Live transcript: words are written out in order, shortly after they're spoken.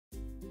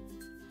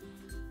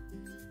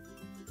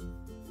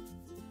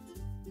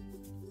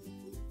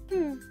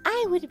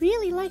I would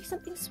really like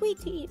something sweet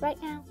to eat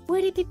right now.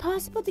 Would it be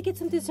possible to get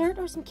some dessert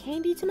or some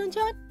candy to munch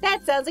on?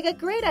 That sounds like a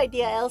great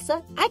idea,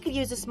 Elsa. I could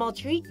use a small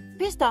treat.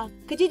 Kristoff,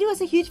 could you do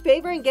us a huge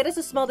favor and get us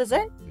a small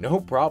dessert?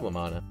 No problem,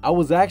 Anna. I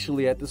was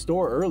actually at the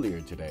store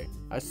earlier today.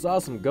 I saw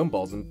some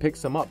gumballs and picked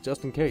some up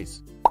just in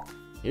case.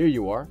 Here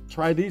you are.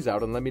 Try these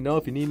out and let me know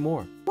if you need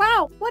more.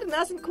 Wow, what an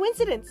awesome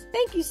coincidence.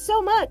 Thank you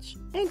so much.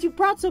 And you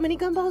brought so many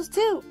gumballs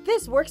too.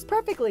 This works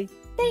perfectly.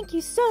 Thank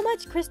you so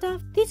much,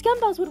 Kristoff. These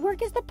gumballs would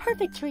work as the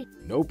perfect treat.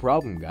 No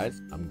problem,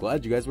 guys. I'm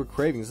glad you guys were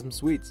craving some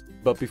sweets.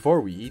 But before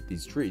we eat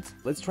these treats,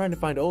 let's try to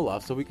find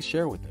Olaf so we can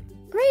share with him.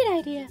 Great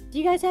idea. Do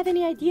you guys have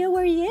any idea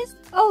where he is?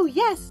 Oh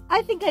yes,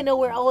 I think I know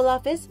where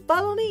Olaf is.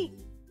 Follow me.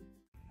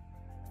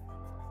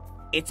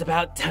 It's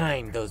about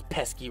time those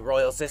pesky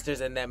royal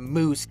sisters and that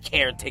moose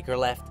caretaker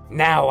left.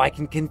 Now I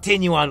can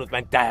continue on with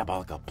my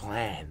diabolical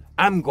plan.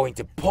 I'm going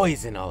to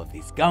poison all of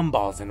these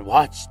gumballs and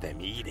watch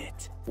them eat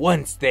it.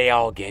 Once they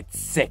all get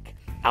sick,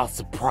 I'll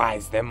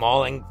surprise them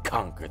all and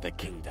conquer the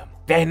kingdom.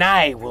 Then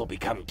I will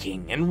become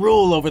king and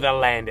rule over the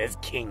land as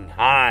King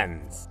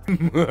Hans.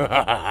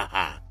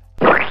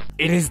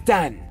 It is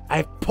done.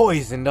 I've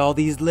poisoned all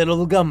these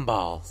little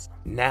gumballs.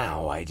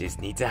 Now I just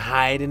need to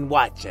hide and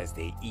watch as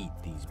they eat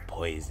these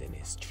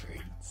poisonous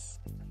treats.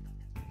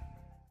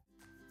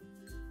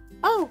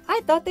 Oh,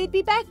 I thought they'd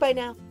be back by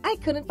now. I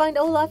couldn't find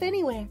Olaf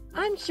anywhere.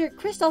 I'm sure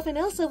Kristoff and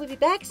Elsa will be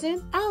back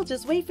soon. I'll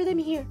just wait for them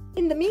here.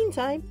 In the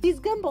meantime, these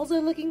gumballs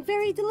are looking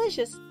very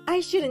delicious.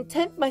 I shouldn't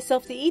tempt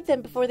myself to eat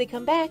them before they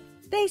come back.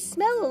 They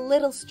smell a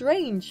little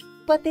strange,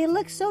 but they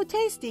look so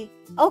tasty.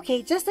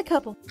 Okay, just a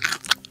couple.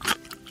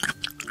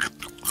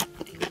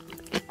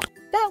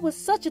 That was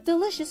such a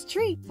delicious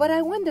treat, but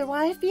I wonder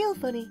why I feel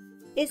funny.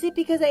 Is it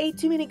because I ate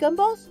too many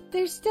gumballs?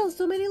 There's still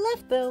so many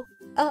left though.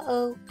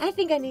 Uh-oh, I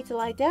think I need to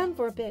lie down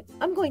for a bit.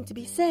 I'm going to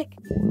be sick.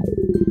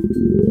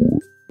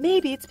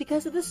 Maybe it's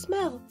because of the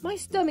smell. My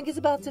stomach is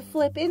about to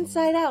flip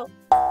inside out.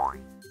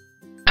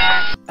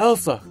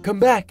 Elsa, come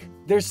back.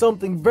 There's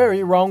something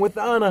very wrong with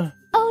Anna.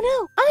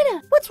 Oh no,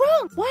 Anna, what's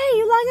wrong? Why are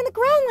you lying on the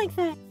ground like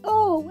that?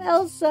 Oh,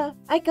 Elsa.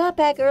 I got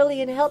back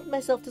early and helped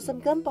myself to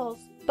some gumballs.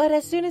 But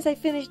as soon as I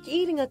finished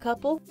eating a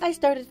couple, I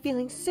started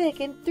feeling sick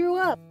and threw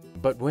up.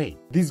 But wait,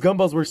 these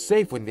gumballs were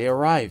safe when they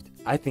arrived.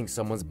 I think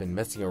someone's been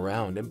messing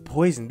around and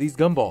poisoned these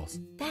gumballs.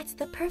 That's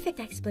the perfect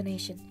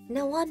explanation.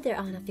 No wonder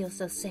Anna feels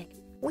so sick.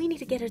 We need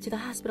to get her to the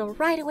hospital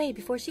right away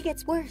before she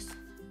gets worse.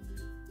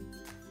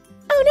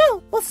 Oh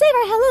no, we'll save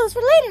our hellos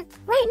for later.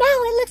 Right now,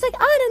 it looks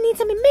like Anna needs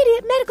some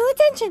immediate medical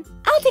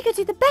attention. I'll take her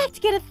to the back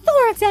to get a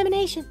thorough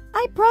examination.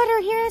 I brought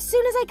her here as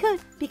soon as I could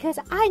because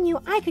I knew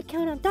I could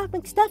count on Doc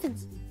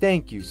McStuffins.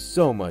 Thank you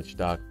so much,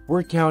 Doc.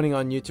 We're counting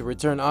on you to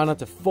return Anna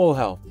to full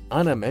health.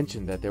 Anna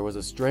mentioned that there was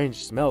a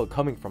strange smell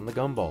coming from the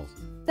gumballs.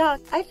 Doc,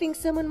 I think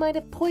someone might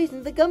have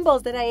poisoned the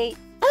gumballs that I ate.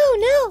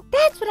 Oh no,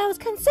 that's what I was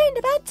concerned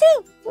about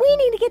too. We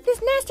need to get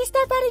this nasty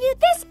stuff out of you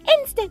this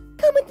instant.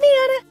 Come with me,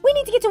 Anna. We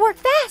need to get to work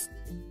fast.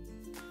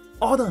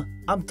 Anna,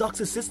 I'm Doc's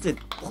assistant.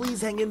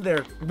 Please hang in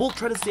there. We'll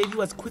try to save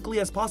you as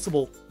quickly as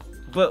possible.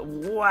 But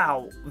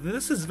wow,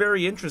 this is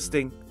very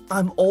interesting.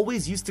 I'm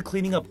always used to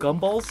cleaning up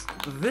gumballs.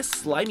 This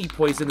slimy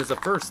poison is a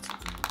first.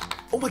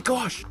 Oh my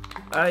gosh!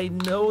 I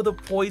know the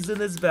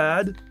poison is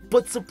bad,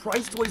 but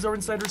surprise toys are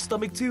inside her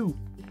stomach too.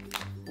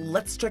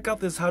 Let's check out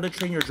this How to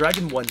Train Your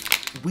Dragon one.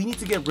 We need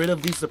to get rid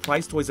of these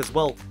surprise toys as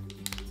well.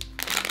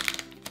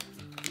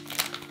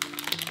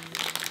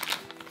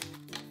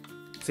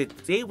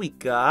 Today we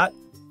got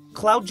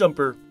Cloud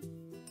Jumper.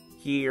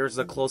 Here's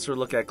a closer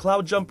look at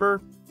Cloud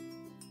Jumper.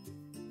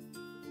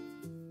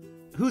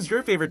 Who's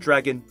your favorite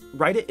dragon?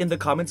 Write it in the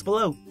comments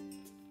below.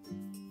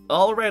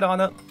 Alright,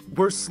 Anna,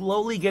 we're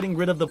slowly getting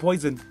rid of the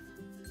poison.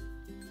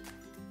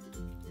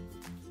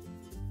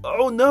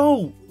 Oh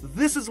no!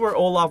 This is where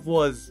Olaf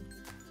was.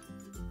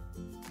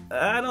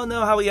 I don't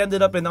know how he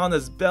ended up in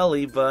Anna's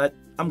belly, but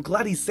I'm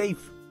glad he's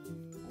safe.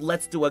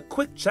 Let's do a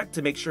quick check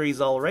to make sure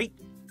he's alright.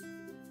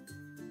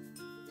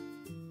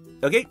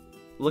 Okay,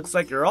 looks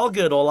like you're all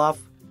good, Olaf.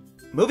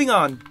 Moving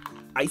on.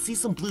 I see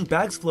some blue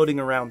bags floating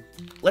around.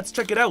 Let's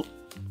check it out.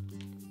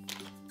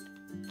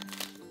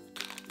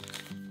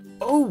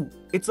 Oh,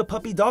 it's a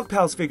puppy dog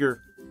pals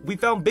figure. We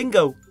found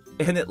Bingo,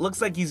 and it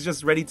looks like he's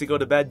just ready to go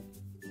to bed.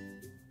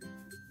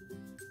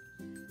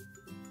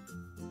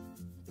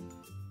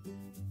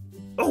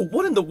 Oh,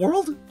 what in the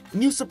world?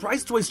 New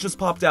surprise toys just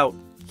popped out.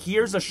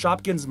 Here's a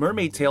Shopkins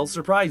mermaid tail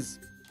surprise.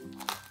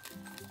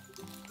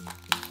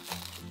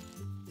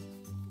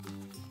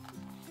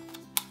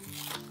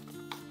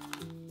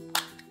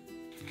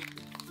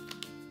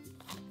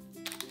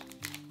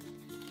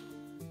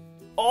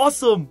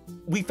 Awesome!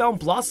 We found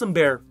Blossom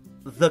Bear.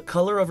 The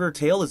color of her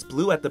tail is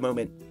blue at the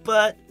moment,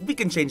 but we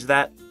can change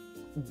that.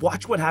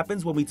 Watch what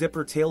happens when we dip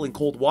her tail in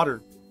cold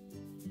water.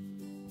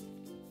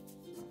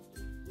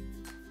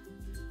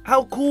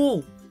 How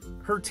cool!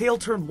 Her tail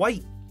turned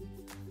white.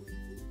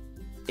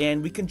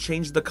 And we can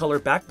change the color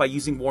back by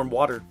using warm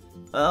water.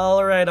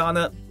 Alright,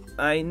 Anna.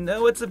 I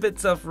know it's a bit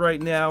tough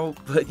right now,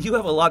 but you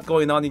have a lot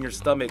going on in your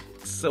stomach,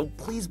 so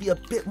please be a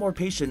bit more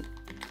patient.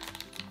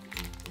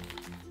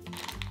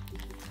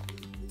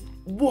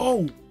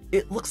 Whoa!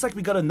 It looks like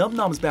we got a Num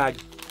Noms bag.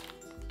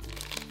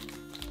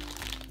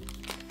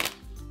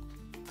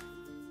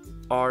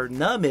 Our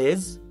num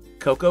is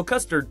cocoa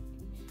custard.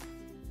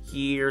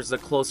 Here's a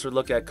closer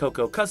look at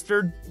cocoa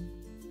custard.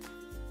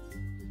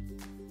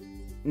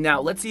 Now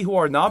let's see who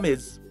our nom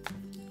is.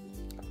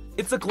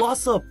 It's a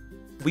gloss up.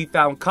 We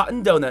found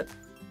cotton donut.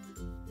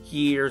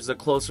 Here's a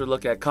closer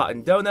look at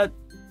cotton donut.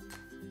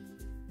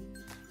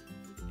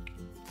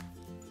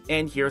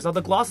 And here's how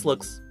the gloss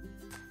looks.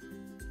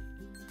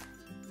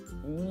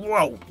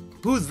 Whoa!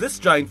 Who's this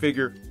giant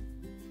figure?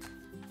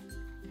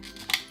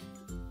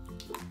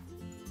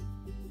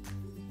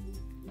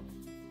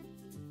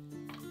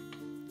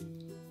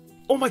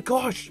 Oh my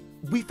gosh!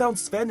 We found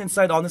Sven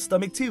inside Anna's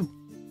stomach too.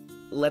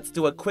 Let's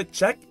do a quick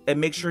check and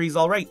make sure he's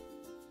alright.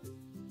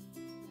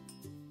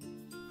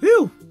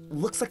 Whew!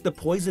 Looks like the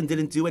poison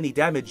didn't do any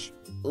damage.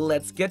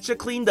 Let's get you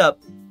cleaned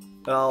up.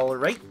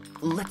 Alright,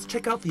 let's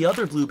check out the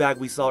other blue bag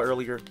we saw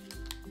earlier.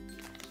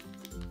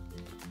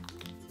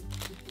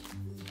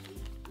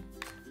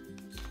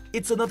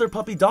 It's another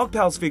Puppy Dog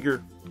Pals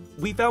figure.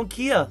 We found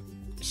Kia.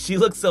 She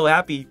looks so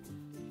happy.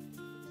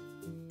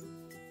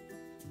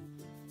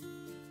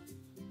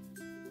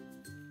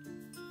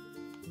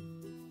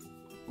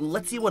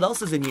 Let's see what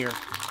else is in here.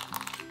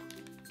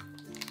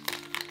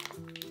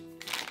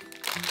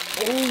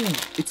 Oh,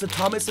 it's a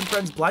Thomas and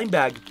Friends blind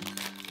bag.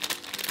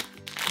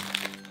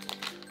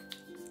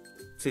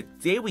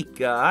 Today we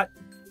got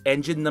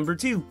engine number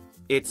 2.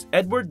 It's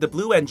Edward the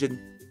Blue Engine.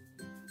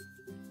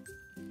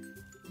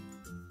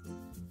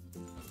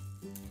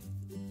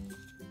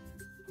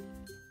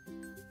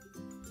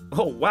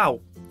 Oh wow,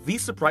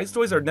 these surprise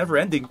toys are never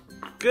ending.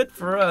 Good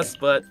for us,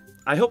 but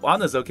I hope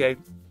Anna's okay.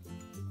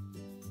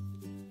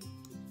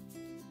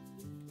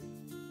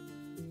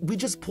 We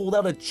just pulled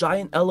out a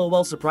giant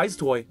LOL surprise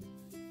toy.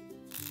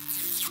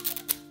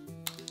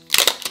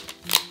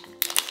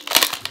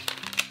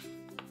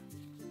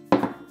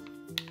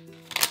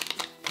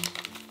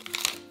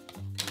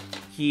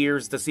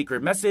 Here's the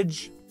secret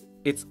message.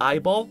 It's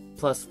eyeball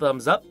plus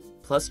thumbs up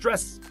plus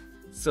dress.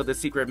 So the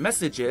secret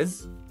message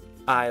is,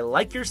 I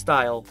like your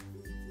style.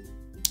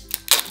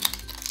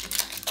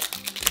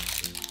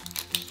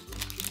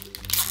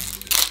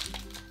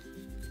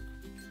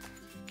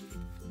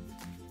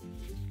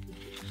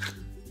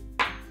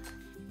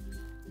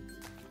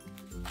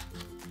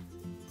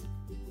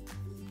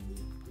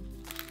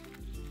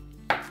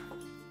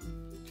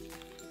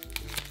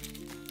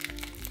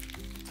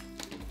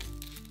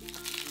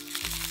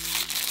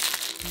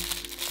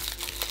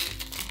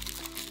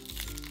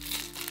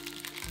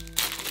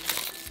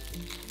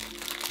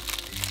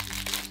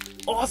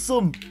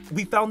 Awesome!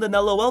 We found an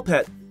LOL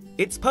pet.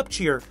 It's Pup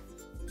Cheer.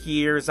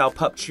 Here's how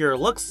Pup Cheer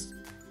looks.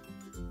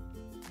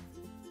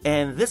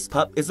 And this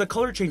pup is a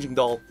color changing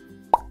doll.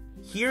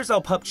 Here's how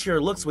Pup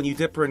Cheer looks when you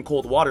dip her in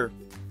cold water.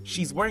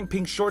 She's wearing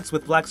pink shorts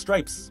with black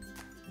stripes.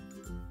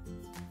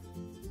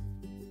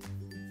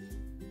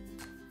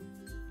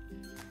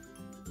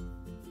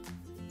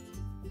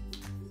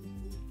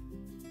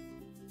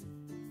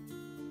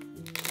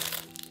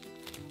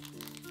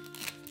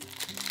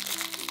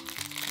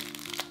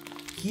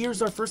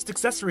 Here's our first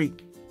accessory.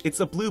 It's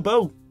a blue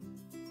bow.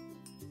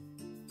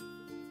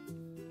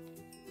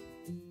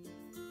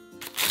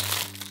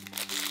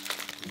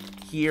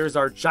 Here's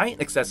our giant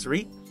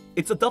accessory.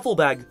 It's a duffel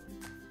bag.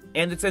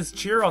 And it says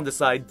cheer on the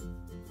side.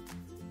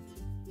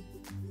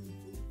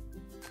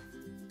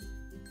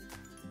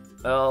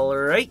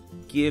 Alright,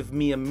 give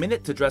me a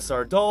minute to dress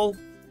our doll.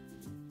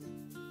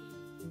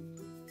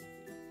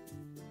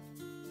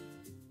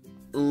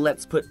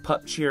 Let's put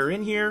Pup Cheer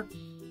in here.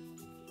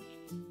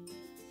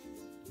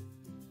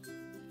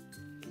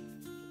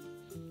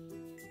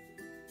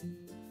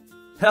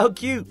 How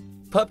cute!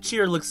 Pup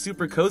Cheer looks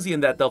super cozy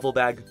in that duffel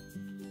bag.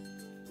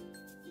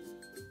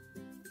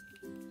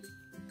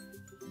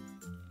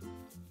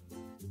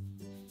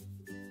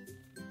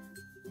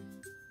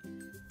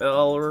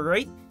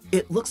 Alright,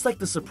 it looks like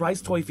the surprise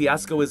toy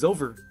fiasco is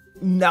over.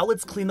 Now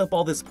let's clean up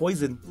all this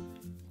poison.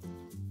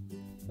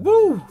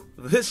 Woo!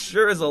 This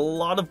sure is a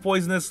lot of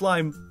poisonous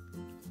slime.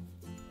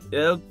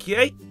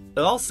 Okay,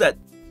 all set.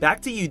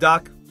 Back to you,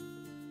 Doc.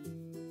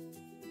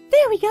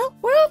 There we go.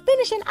 We're all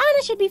finished and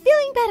Anna should be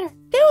feeling better.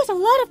 There was a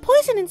lot of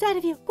poison inside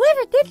of you.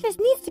 Whoever did this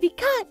needs to be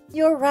caught.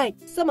 You're right.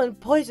 Someone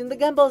poisoned the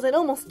gumballs and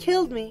almost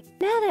killed me.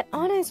 Now that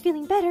Anna is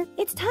feeling better,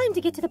 it's time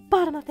to get to the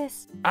bottom of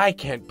this. I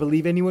can't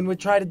believe anyone would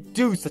try to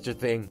do such a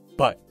thing,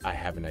 but I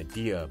have an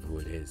idea of who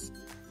it is.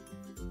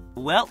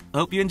 Well,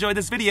 hope you enjoyed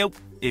this video.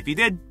 If you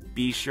did,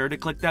 be sure to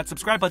click that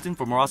subscribe button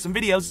for more awesome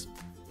videos.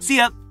 See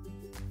ya!